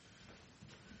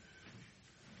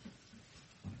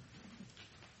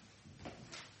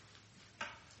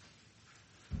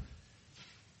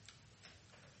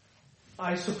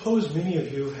I suppose many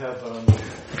of you have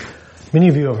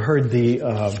heard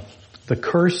the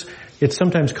curse. It's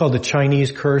sometimes called the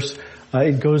Chinese curse.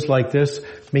 It goes like this: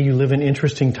 "May you live in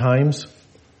interesting times."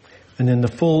 And then the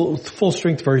full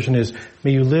strength version is,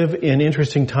 "May you live in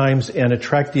interesting times and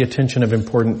attract the attention of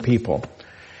important people."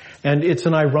 And it's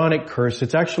an ironic curse.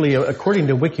 It's actually, according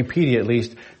to Wikipedia at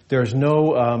least, there's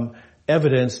no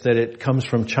evidence that it comes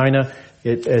from China.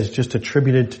 It is just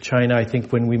attributed to China. I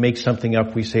think when we make something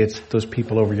up, we say it's those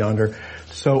people over yonder.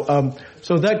 So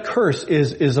that curse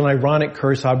is an ironic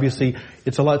curse. Obviously,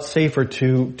 it's a lot safer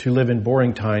to live in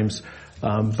boring times.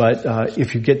 But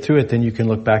if you get through it, then you can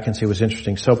look back and see what's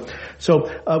interesting. So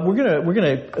we're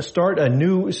gonna start a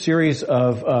new series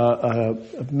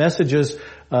of messages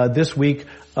this week,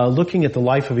 looking at the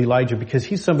life of Elijah, because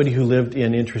he's somebody who lived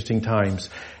in interesting times,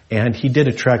 and he did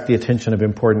attract the attention of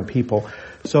important people.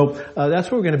 So that's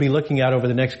what we're going to be looking at over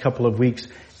the next couple of weeks.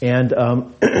 And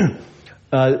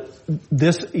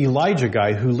this Elijah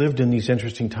guy who lived in these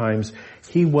interesting times,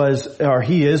 he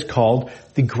is called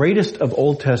the greatest of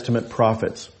Old Testament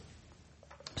prophets.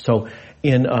 So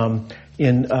in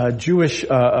Jewish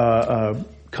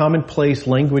commonplace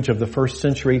language of the first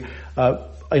century,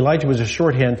 Elijah was a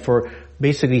shorthand for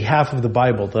basically half of the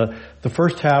Bible. The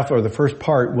first half, or the first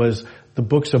part, was the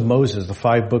books of Moses, the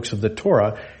 5 books of the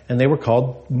Torah, and they were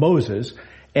called Moses.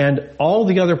 And all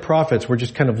the other prophets were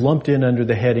just kind of lumped in under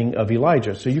the heading of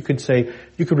Elijah. So you could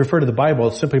refer to the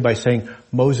Bible simply by saying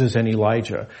Moses and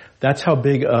Elijah. That's how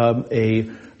big a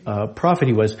prophet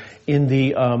he was. In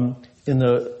the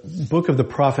book of the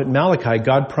prophet Malachi,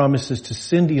 God promises to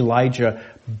send Elijah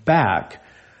back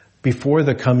before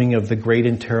the coming of the great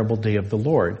and terrible day of the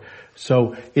Lord.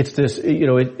 So it's this,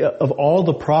 of all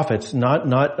the prophets,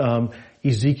 not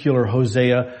Ezekiel or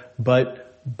Hosea,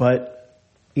 but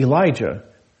Elijah.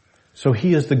 So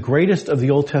he is the greatest of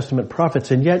the Old Testament prophets,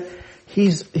 and yet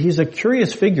he's a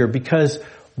curious figure, because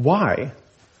why?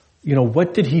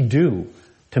 What did he do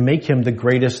to make him the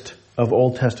greatest of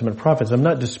Old Testament prophets? I'm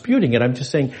not disputing it. I'm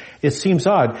just saying it seems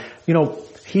odd.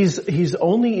 He's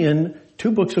only in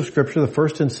 2 books of Scripture, the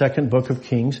first and second book of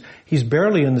Kings. He's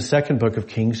barely in the second book of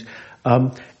Kings.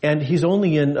 And he's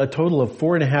only in a total of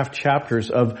 4.5 chapters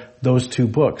of those 2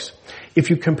 books. If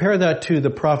you compare that to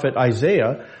the prophet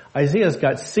Isaiah's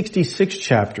got 66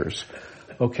 chapters,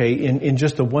 okay, in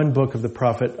just the 1 book of the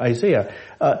prophet Isaiah.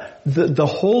 The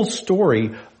whole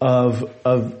story of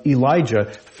Elijah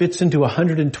fits into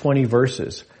 120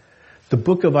 verses. The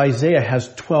book of Isaiah has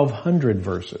 1,200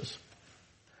 verses.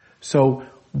 So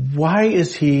why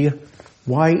is he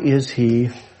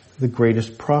the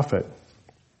greatest prophet?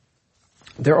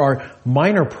 There are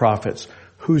minor prophets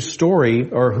whose story,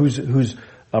 or whose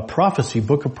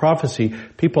book of prophecy,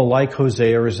 people like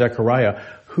Hosea or Zechariah,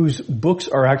 whose books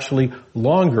are actually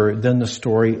longer than the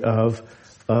story of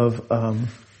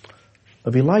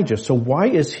Elijah. So why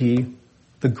is he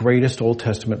the greatest Old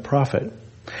Testament prophet?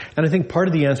 And I think part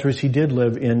of the answer is he did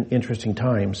live in interesting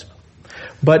times.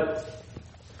 But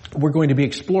we're going to be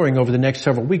exploring over the next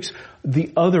several weeks the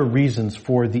other reasons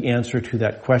for the answer to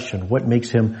that question. What makes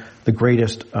him the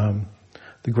greatest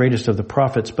of the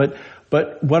prophets? But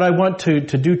what I want to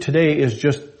do today is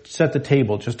just set the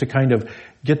table, just to kind of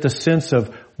get the sense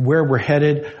of where we're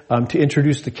headed, to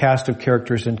introduce the cast of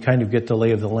characters and kind of get the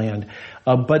lay of the land.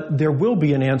 But there will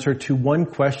be an answer to one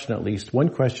question, at least. One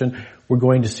question we're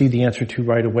going to see the answer to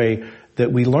right away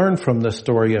that we learn from the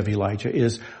story of Elijah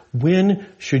is, when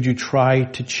should you try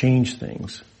to change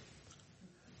things?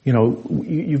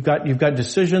 You've got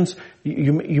decisions.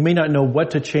 You may not know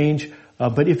what to change,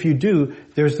 but if you do,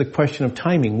 there's the question of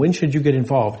timing. When should you get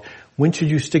involved? When should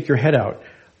you stick your head out?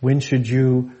 When should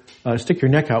you stick your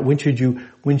neck out? When should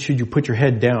you put your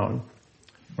head down?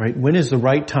 Right? When is the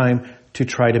right time to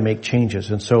try to make changes?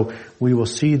 And so we will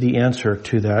see the answer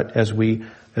to that as we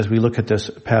look at this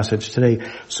passage today.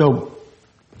 So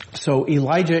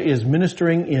Elijah is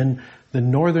ministering in the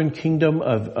northern kingdom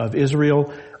of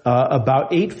Israel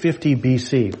about 850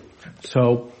 BC.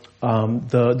 So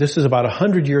this is about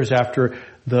 100 years after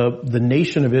the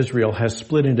nation of Israel has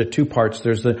split into 2 parts.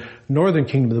 There's the northern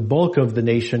kingdom. The bulk of the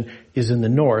nation is in the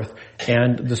north,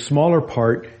 and the smaller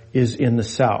part is in the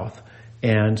south.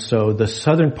 And so the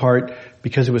southern part,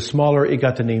 because it was smaller, it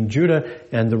got the name Judah,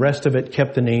 and the rest of it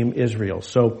kept the name Israel.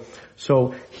 So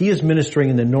he is ministering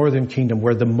in the northern kingdom,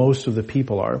 where the most of the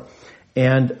people are.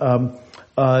 And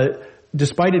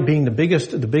despite it being the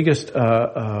biggest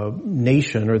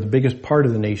nation, or the biggest part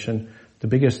of the nation, the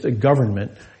biggest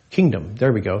kingdom,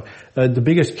 there we go, the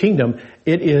biggest kingdom,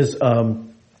 it's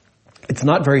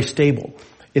not very stable.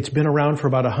 It's been around for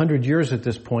about 100 years at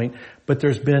this point, but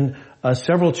there's been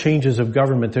several changes of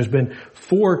government. There's been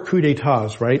 4 coups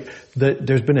d'etats, right?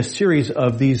 There's been a series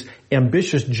of these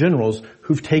ambitious generals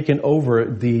who've taken over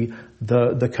the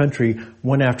country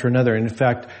one after another. And in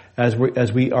fact, as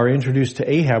we are introduced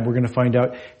to Ahab, we're going to find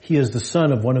out he is the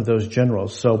son of one of those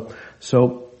generals. So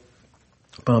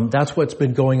that's what's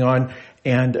been going on.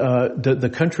 And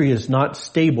the country is not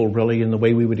stable really in the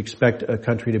way we would expect a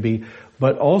country to be,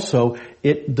 but also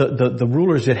the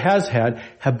rulers it has had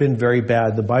have been very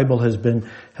bad. The Bible has been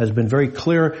very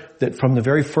clear that from the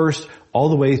very first all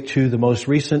the way to the most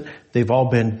recent, they've all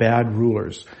been bad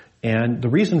rulers. And the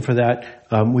reason for that,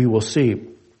 we will see,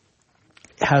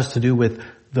 has to do with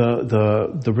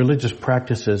the religious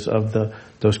practices of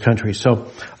those countries.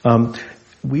 So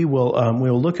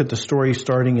we'll look at the story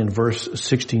starting in verse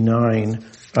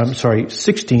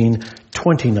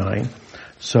 16:29.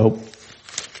 So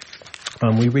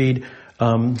we read,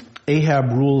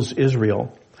 Ahab rules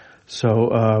Israel.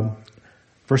 So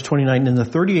verse 29, in the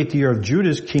 38th year of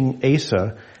Judah's king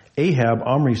Asa, Ahab,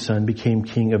 Omri's son, became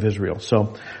king of Israel.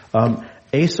 So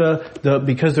Asa,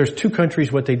 because there's 2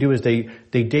 countries, what they do is they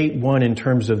date one in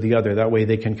terms of the other. That way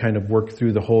they can kind of work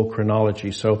through the whole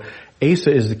chronology. So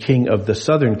Asa is the king of the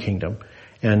southern kingdom,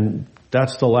 and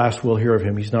that's the last we'll hear of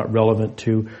him. He's not relevant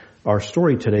to our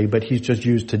story today, but he's just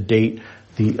used to date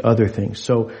the other things.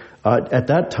 So at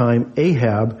that time,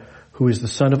 Ahab, who is the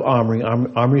son of Omri,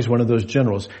 Omri is one of those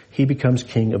generals, he becomes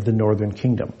king of the northern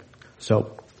kingdom.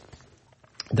 So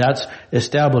that's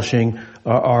establishing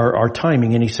our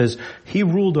timing. And he says, he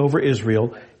ruled over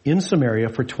Israel in Samaria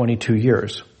for 22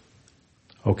 years.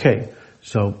 Okay,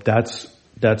 so that's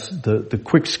the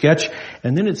quick sketch.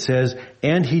 And then it says,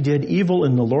 and he did evil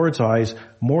in the Lord's eyes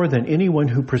more than anyone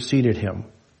who preceded him.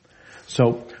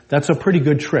 So that's a pretty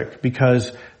good trick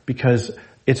because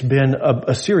it's been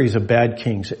a series of bad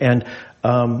kings. And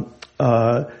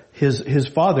his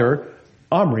father,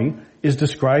 Omri, is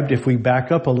described, if we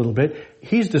back up a little bit,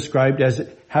 he's described as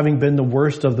having been the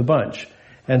worst of the bunch.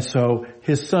 And so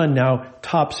his son now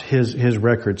tops his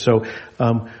record. So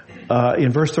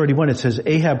in verse 31 it says,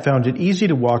 Ahab found it easy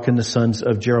to walk in the sons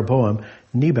of Jeroboam,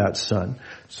 Nebat's son.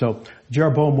 So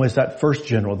Jeroboam was that first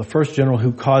general, the first general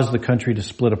who caused the country to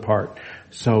split apart.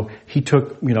 So he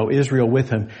took, Israel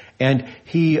with him. And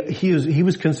he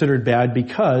was considered bad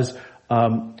because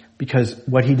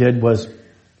what he did was,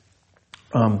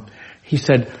 he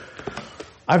said,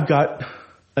 I've got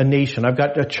a nation, I've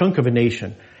got a chunk of a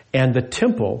nation, and the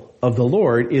temple of the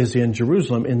Lord is in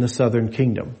Jerusalem in the southern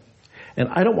kingdom. And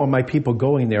I don't want my people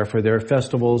going there for their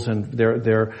festivals and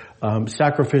their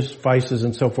sacrifices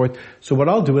and so forth. So what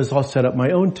I'll do is I'll set up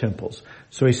my own temples.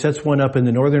 So he sets one up in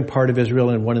the northern part of Israel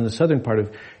and one in the southern part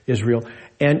of Israel.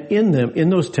 And in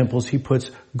those temples, he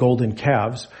puts golden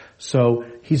calves. So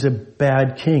he's a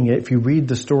bad king. If you read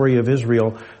the story of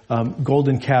Israel,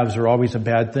 golden calves are always a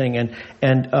bad thing.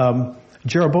 And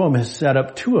Jeroboam has set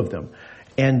up 2 of them.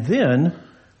 And then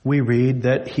we read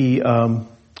that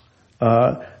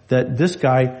that this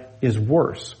guy is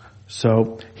worse.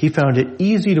 So he found it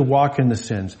easy to walk in the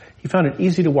sins. He found it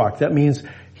easy to walk. That means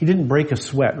he didn't break a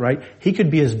sweat, right? He could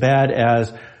be as bad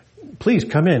as, please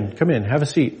come in, have a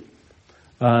seat.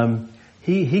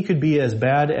 He could be as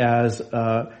bad as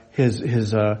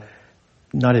his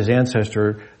not his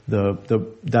ancestor,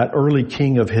 that early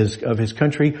king of his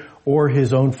country, or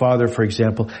his own father, for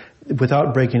example,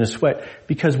 without breaking a sweat.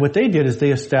 Because what they did is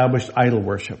they established idol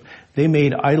worship. They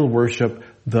made idol worship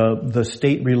the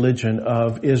state religion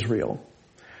of Israel.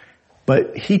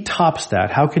 But he tops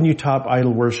that. How can you top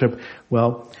idol worship?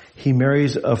 Well, he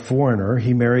marries a foreigner.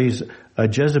 He marries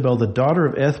Jezebel, the daughter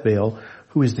of Ethbaal,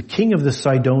 who is the king of the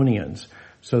Sidonians.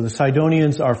 So the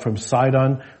Sidonians are from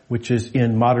Sidon, which is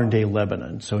in modern day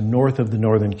Lebanon, so north of the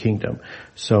northern kingdom.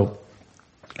 So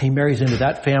he marries into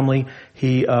that family.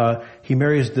 He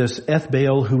marries this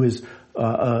Ethbaal, who is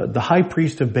the high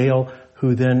priest of Baal,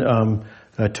 who then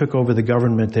took over the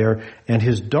government there, and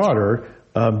his daughter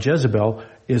Jezebel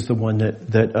is the one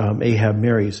that Ahab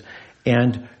marries.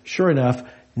 And sure enough,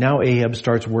 now Ahab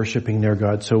starts worshiping their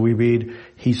God. So we read,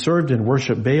 he served and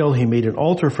worshiped Baal. He made an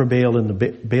altar for Baal in the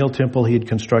Baal temple he had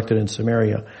constructed in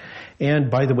Samaria.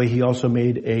 And by the way, he also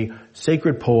made a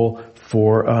sacred pole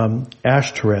for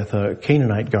Ashtoreth, a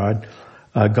Canaanite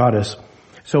goddess.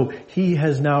 So he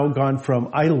has now gone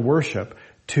from idol worship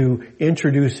to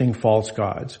introducing false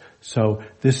gods. So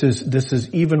this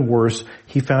is even worse.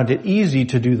 He found it easy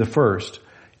to do the first.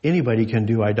 Anybody can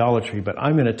do idolatry, but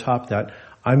I'm going to top that.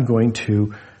 I'm going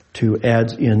to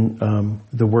add in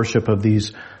the worship of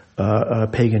these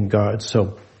pagan gods.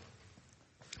 So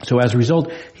as a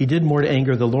result, he did more to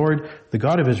anger the Lord, the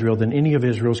God of Israel, than any of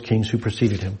Israel's kings who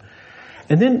preceded him.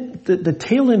 And then the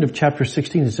tail end of chapter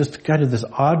 16 is just kind of this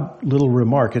odd little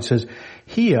remark. It says,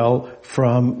 Hiel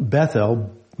from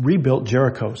Bethel rebuilt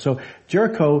Jericho. So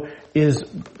Jericho is,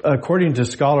 according to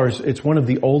scholars, it's one of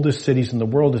the oldest cities in the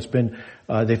world. It's been,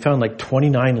 they found like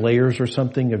 29 layers or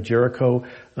something of Jericho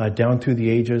down through the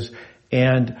ages.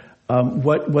 And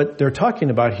what they're talking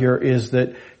about here is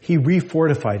that he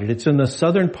refortified it. It's in the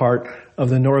southern part of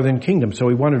the northern kingdom. So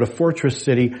he wanted a fortress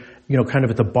city, kind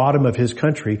of at the bottom of his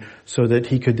country so that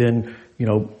he could then,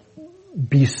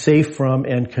 be safe from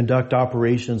and conduct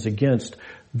operations against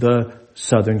the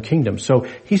southern kingdom. So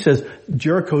he says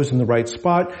Jericho's in the right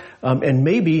spot, and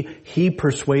maybe he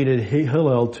persuaded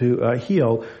Hiel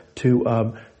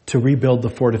to rebuild the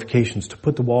fortifications, to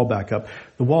put the wall back up.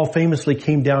 The wall famously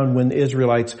came down when the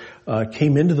Israelites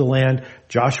came into the land.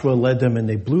 Joshua led them and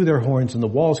they blew their horns and the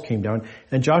walls came down.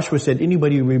 And Joshua said,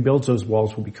 anybody who rebuilds those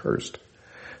walls will be cursed.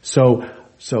 So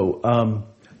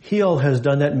Hiel has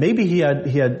done that. Maybe he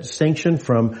had sanction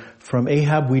from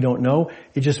Ahab. We don't know.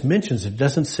 It just mentions it. It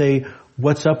doesn't say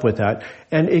what's up with that.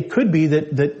 And it could be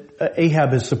that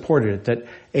Ahab has supported it, that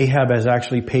Ahab has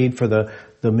actually paid for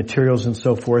the materials and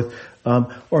so forth.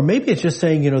 Or maybe it's just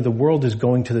saying, the world is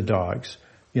going to the dogs.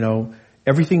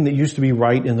 Everything that used to be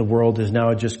right in the world is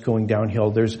now just going downhill.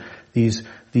 There's these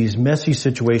messy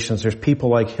situations. There's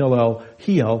people like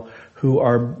Hiel who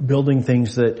are building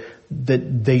things that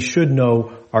they should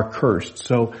know are cursed.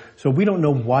 So we don't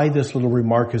know why this little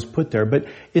remark is put there, but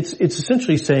it's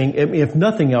essentially saying, if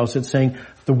nothing else, it's saying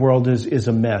the world is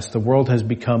a mess. The world has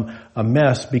become a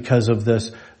mess because of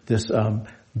this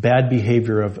bad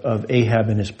behavior of Ahab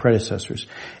and his predecessors.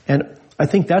 And I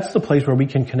think that's the place where we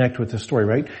can connect with the story,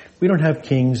 right? We don't have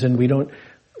kings and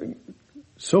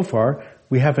so far,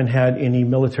 we haven't had any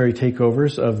military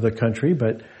takeovers of the country,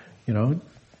 but,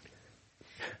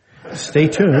 stay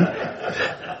tuned.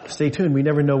 Stay tuned. We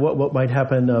never know what might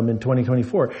happen in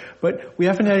 2024. But we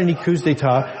haven't had any coups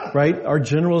d'etat, right? Our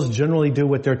generals generally do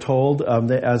what they're told,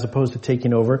 as opposed to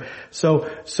taking over. So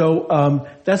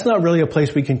that's not really a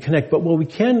place we can connect. But what we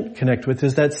can connect with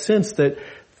is that sense that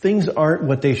things aren't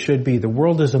what they should be. The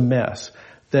world is a mess.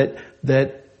 That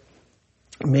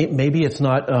maybe it's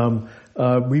not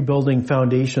rebuilding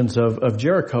foundations of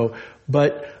Jericho,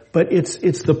 but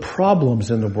it's the problems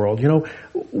in the world.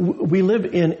 We live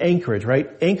in Anchorage, right?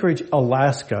 Anchorage,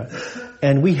 Alaska,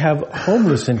 and we have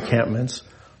homeless encampments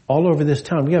all over this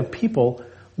town. We have people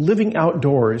living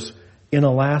outdoors in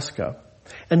Alaska.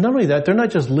 And not only that, they're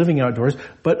not just living outdoors,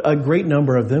 but a great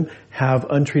number of them have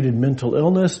untreated mental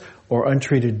illness or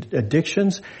untreated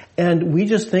addictions. And we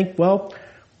just think, well,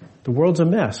 the world's a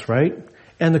mess, right?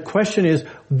 And the question is,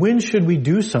 when should we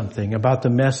do something about the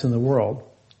mess in the world?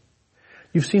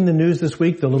 You've seen the news this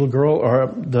week, the little girl,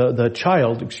 or the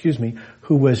child,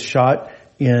 who was shot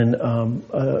in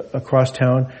across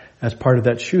town as part of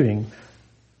that shooting.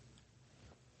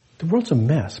 The world's a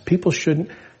mess. People shouldn't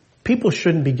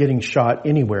be getting shot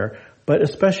anywhere, but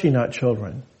especially not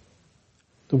children.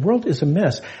 The world is a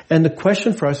mess. And the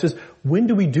question for us is, when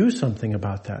do we do something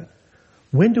about that?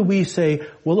 When do we say,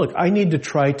 well, look, I need to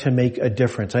try to make a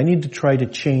difference. I need to try to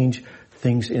change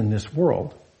things in this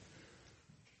world.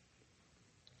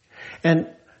 And,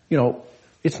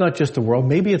 it's not just the world.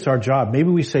 Maybe it's our job. Maybe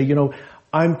we say,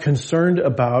 I'm concerned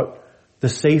about the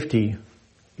safety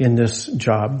in this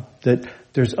job, that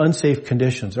there's unsafe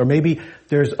conditions, or maybe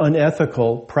there's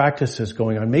unethical practices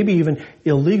going on, maybe even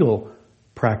illegal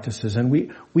practices. And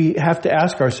we have to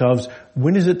ask ourselves,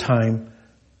 when is it time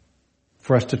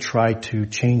for us to try to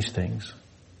change things?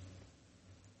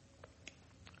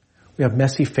 We have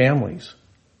messy families.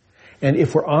 And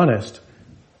if we're honest,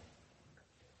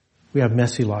 we have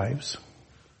messy lives.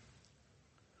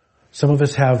 Some of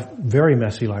us have very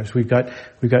messy lives. We've got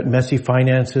messy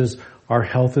finances. Our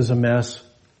health is a mess.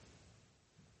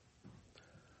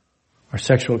 Our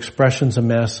sexual expression's a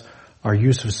mess. Our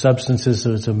use of substances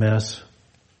is a mess.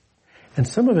 And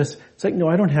some of us, it's like, no,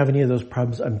 I don't have any of those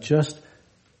problems. I'm just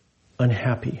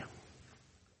unhappy.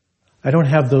 I don't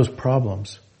have those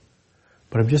problems,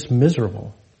 but I'm just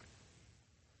miserable.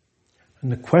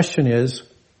 And the question is,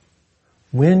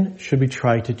 when should we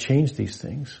try to change these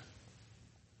things?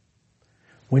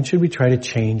 When should we try to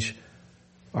change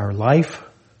our life,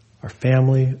 our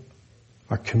family,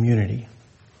 our community?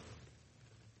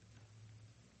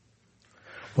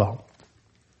 Well,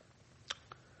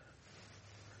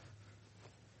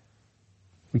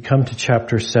 we come to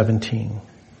chapter 17,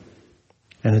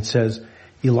 and it says,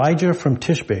 Elijah from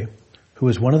Tishbe, who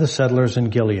was one of the settlers in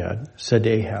Gilead, said to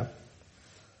Ahab,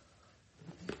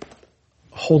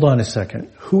 hold on a second.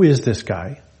 Who is this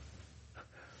guy?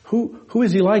 Who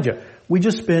is Elijah? We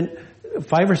just spent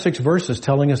 5 or 6 verses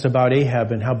telling us about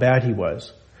Ahab and how bad he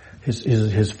was.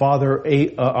 His father,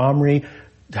 Omri,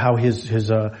 how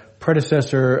his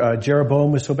predecessor,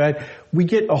 Jeroboam, was so bad. We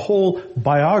get a whole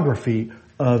biography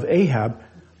of Ahab,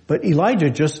 but Elijah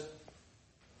just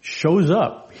shows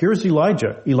up. Here's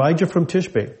Elijah from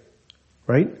Tishbe,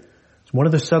 right? It's one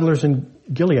of the settlers in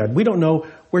Gilead. We don't know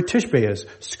where Tishbe is.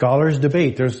 Scholars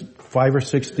debate. There's 5 or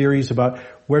 6 theories about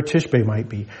where Tishbe might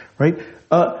be, right?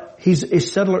 He's a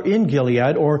settler in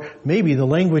Gilead, or maybe the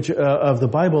language of the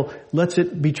Bible lets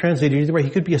it be translated either way.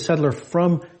 He could be a settler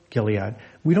from Gilead.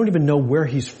 We don't even know where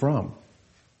he's from.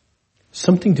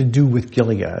 Something to do with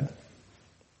Gilead.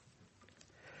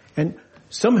 And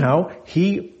somehow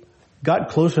he got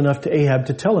close enough to Ahab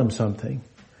to tell him something.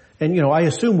 And, I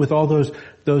assume with all those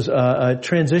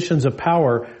transitions of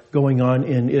power going on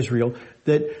in Israel,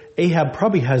 that Ahab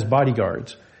probably has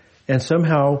bodyguards. And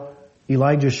somehow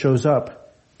Elijah shows up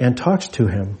and talks to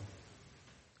him.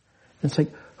 And it's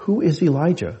like, who is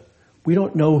Elijah? We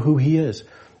don't know who he is.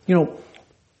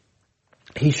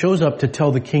 He shows up to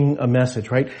tell the king a message,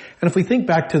 right? And if we think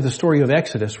back to the story of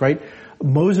Exodus, right?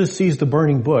 Moses sees the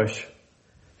burning bush,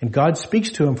 and God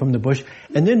speaks to him from the bush,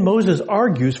 and then Moses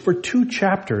argues for 2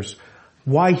 chapters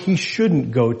why he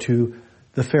shouldn't go to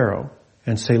the Pharaoh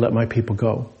and say, let my people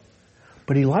go.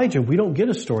 But Elijah, we don't get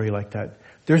a story like that.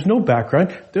 There's no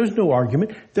background. There's no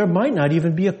argument. There might not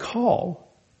even be a call.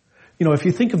 If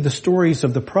you think of the stories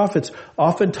of the prophets,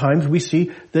 oftentimes we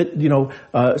see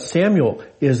that, Samuel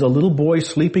is a little boy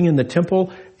sleeping in the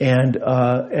temple,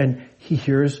 and he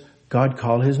hears God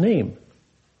call his name.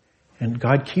 And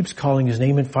God keeps calling his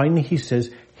name, and finally he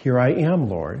says, here I am,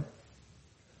 Lord.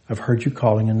 I've heard you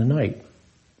calling in the night.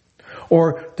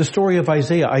 Or the story of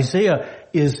Isaiah. Isaiah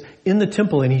is in the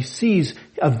temple and he sees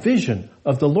a vision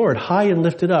of the Lord high and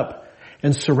lifted up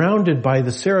and surrounded by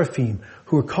the seraphim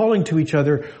who are calling to each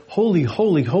other, holy,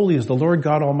 holy, holy is the Lord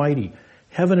God Almighty.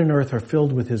 Heaven and earth are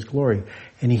filled with his glory.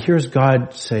 And he hears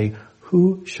God say,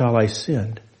 who shall I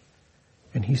send?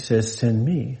 And he says, send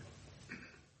me.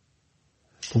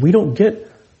 But we don't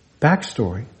get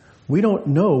backstory. We don't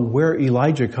know where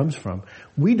Elijah comes from.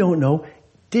 We don't know,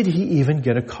 did he even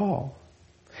get a call?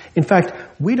 In fact,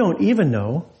 we don't even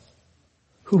know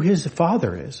who his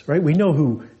father is, right? We know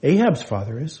who Ahab's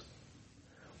father is.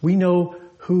 We know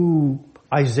who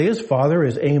Isaiah's father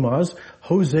is, Amoz.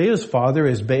 Hosea's father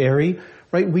is Beeri,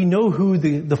 right? We know who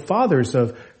the fathers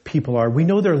of people are. We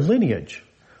know their lineage.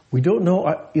 We don't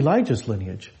know Elijah's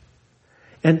lineage.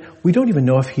 And we don't even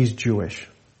know if he's Jewish.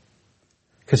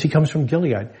 Because he comes from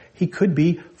Gilead. He could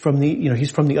be from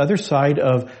he's from the other side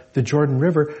of the Jordan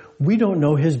River. We don't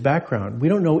know his background. We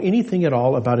don't know anything at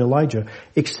all about Elijah,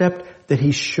 except that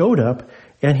he showed up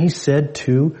and he said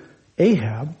to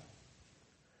Ahab,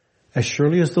 as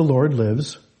surely as the Lord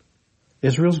lives,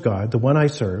 Israel's God, the one I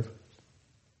serve,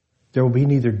 there will be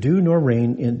neither dew nor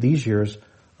rain in these years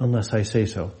unless I say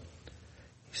so.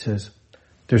 He says,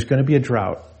 there's going to be a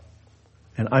drought,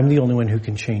 and I'm the only one who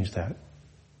can change that.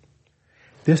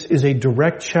 This is a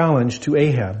direct challenge to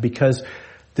Ahab because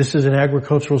this is an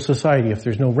agricultural society. If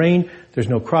there's no rain, there's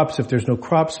no crops. If there's no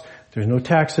crops, there's no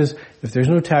taxes. If there's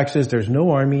no taxes, there's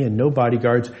no army and no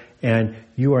bodyguards, and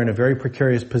you are in a very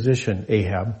precarious position,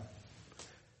 Ahab.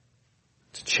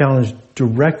 It's a challenge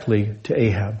directly to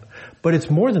Ahab. But it's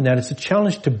more than that. It's a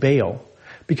challenge to Baal,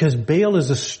 because Baal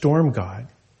is a storm god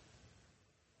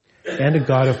and a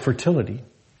god of fertility.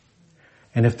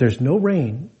 And if there's no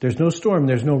rain, there's no storm,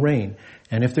 there's no rain.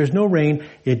 And if there's no rain,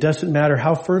 it doesn't matter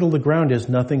how fertile the ground is,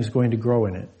 nothing's going to grow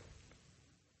in it.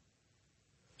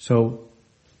 So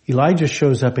Elijah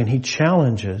shows up and he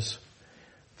challenges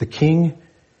the king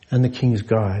and the king's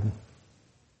God.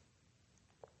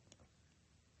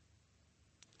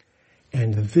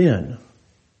 And then,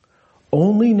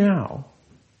 only now,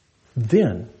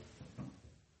 then,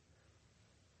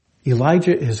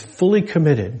 Elijah is fully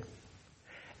committed.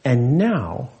 And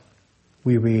now,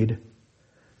 we read,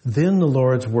 then the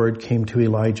Lord's word came to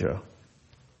Elijah.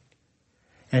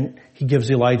 And he gives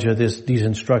Elijah these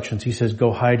instructions. He says,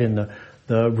 go hide in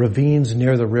the ravines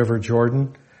near the river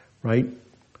Jordan, right?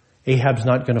 Ahab's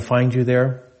not going to find you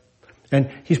there.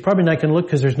 And he's probably not going to look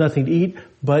because there's nothing to eat,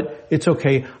 but it's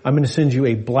okay. I'm going to send you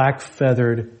a black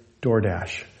feathered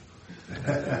DoorDash.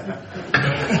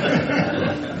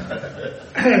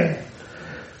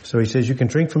 So he says, you can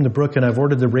drink from the brook, and I've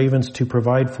ordered the ravens to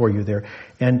provide for you there.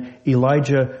 And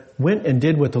Elijah went and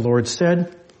did what the Lord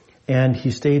said, and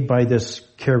he stayed by this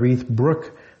Kerith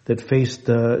brook that faced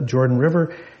the Jordan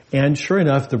River. And sure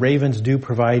enough, the ravens do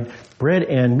provide bread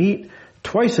and meat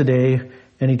twice a day,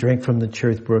 and he drank from the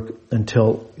Cherith brook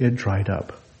until it dried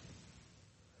up.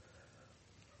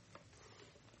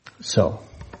 So,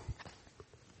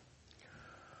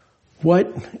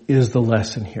 what is the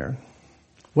lesson here?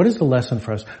 What is the lesson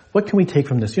for us? What can we take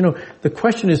from this? The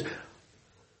question is,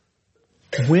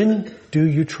 when do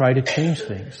you try to change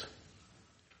things?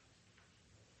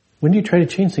 When do you try to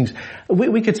change things?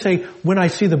 We could say, when I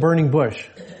see the burning bush.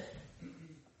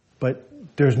 But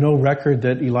there's no record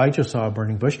that Elijah saw a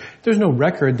burning bush. There's no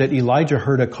record that Elijah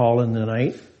heard a call in the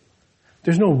night.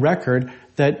 There's no record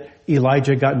that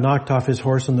Elijah got knocked off his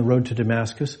horse on the road to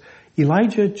Damascus.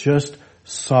 Elijah just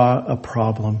saw a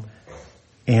problem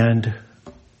and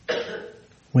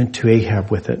went to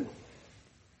Ahab with it.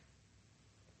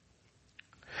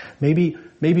 Maybe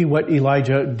what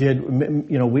Elijah did,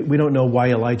 we don't know why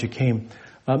Elijah came.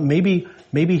 Maybe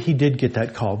he did get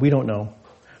that call. We don't know.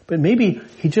 But maybe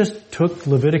he just took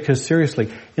Leviticus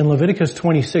seriously. In Leviticus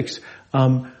 26,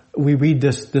 we read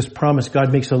this promise.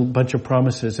 God makes a bunch of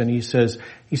promises, and he says,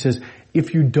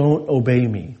 if you don't obey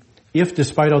me, if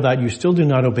despite all that you still do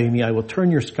not obey me, I will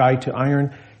turn your sky to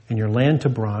iron and your land to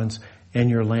bronze, and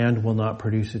your land will not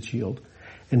produce its yield.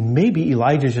 And maybe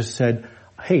Elijah just said,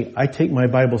 hey, I take my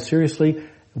Bible seriously.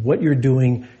 What you're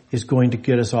doing is going to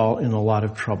get us all in a lot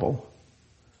of trouble.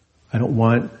 I don't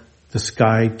want the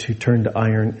sky to turn to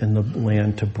iron and the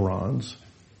land to bronze.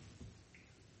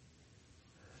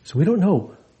 So we don't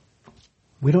know.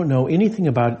 We don't know anything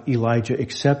about Elijah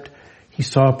except he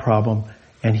saw a problem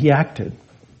and he acted.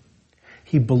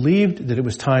 He believed that it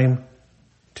was time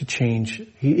to change.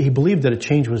 He believed that a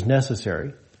change was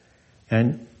necessary.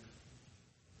 And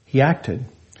he acted.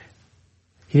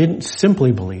 He didn't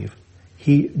simply believe.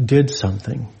 He did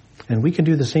something. And we can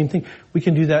do the same thing. We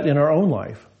can do that in our own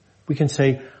life. We can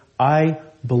say, I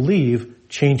believe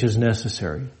change is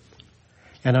necessary.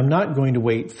 And I'm not going to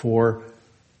wait for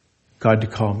God to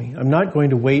call me. I'm not going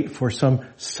to wait for some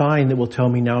sign that will tell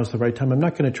me now is the right time. I'm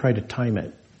not going to try to time it.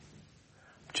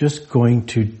 I'm just going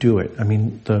to do it. I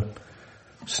mean, the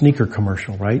sneaker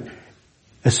commercial, right?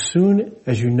 As soon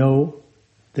as you know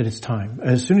that it's time,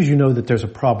 as soon as you know that there's a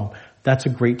problem, that's a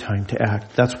great time to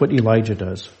act. That's what Elijah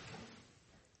does.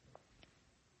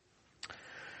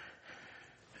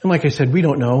 And like I said, we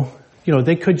don't know.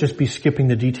 They could just be skipping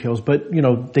the details, but,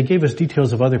 they gave us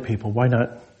details of other people. Why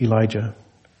not Elijah?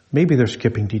 Maybe they're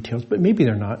skipping details, but maybe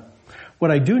they're not. What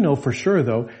I do know for sure,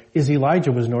 though, is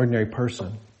Elijah was an ordinary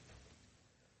person.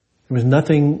 There was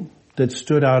nothing that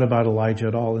stood out about Elijah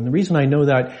at all. And the reason I know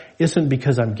that isn't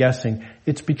because I'm guessing.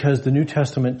 It's because the New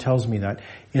Testament tells me that.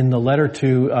 In the letter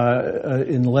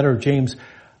of James,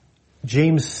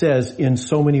 James says in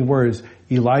so many words,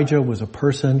 Elijah was a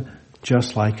person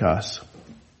just like us.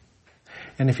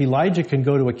 And if Elijah can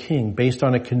go to a king based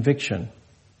on a conviction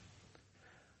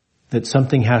that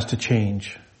something has to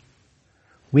change,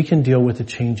 we can deal with the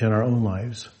change in our own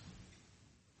lives.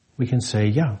 We can say,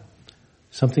 yeah,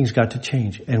 something's got to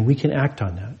change, and we can act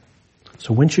on that.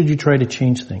 So when should you try to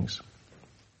change things?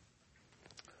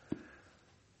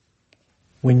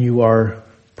 When you are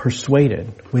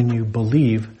persuaded, when you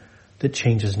believe that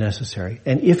change is necessary.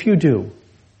 And if you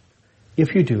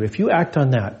act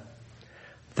on that,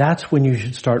 that's when you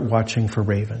should start watching for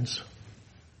ravens.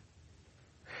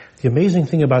 The amazing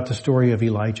thing about the story of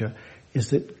Elijah is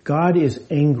that God is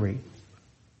angry.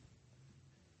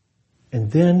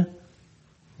 And then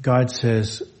God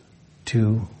says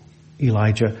to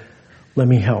Elijah, let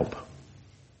me help.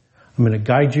 I'm going to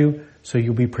guide you so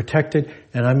you'll be protected,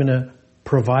 and I'm going to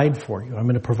provide for you. I'm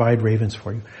going to provide ravens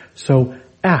for you. So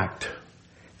act,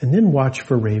 and then watch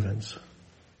for ravens.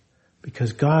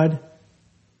 Because God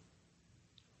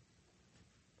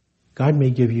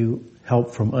may give you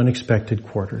help from unexpected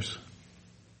quarters.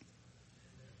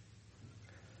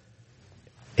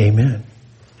 Amen.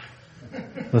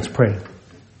 Let's pray.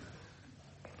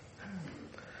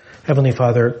 Heavenly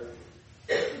Father,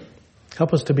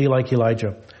 help us to be like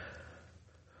Elijah.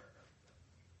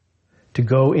 To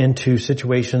go into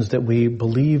situations that we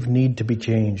believe need to be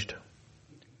changed.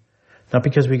 Not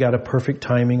because we got a perfect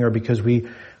timing or because we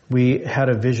had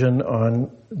a vision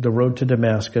on the road to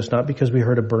Damascus, not because we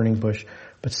heard a burning bush,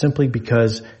 but simply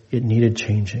because it needed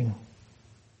changing.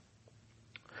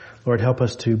 Lord, help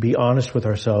us to be honest with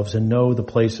ourselves and know the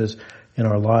places in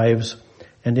our lives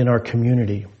and in our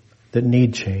community that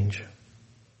need change.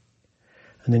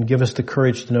 And then give us the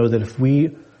courage to know that if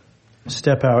we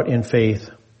step out in faith,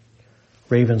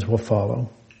 ravens will follow.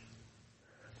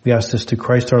 We ask this to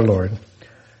Christ our Lord.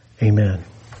 Amen.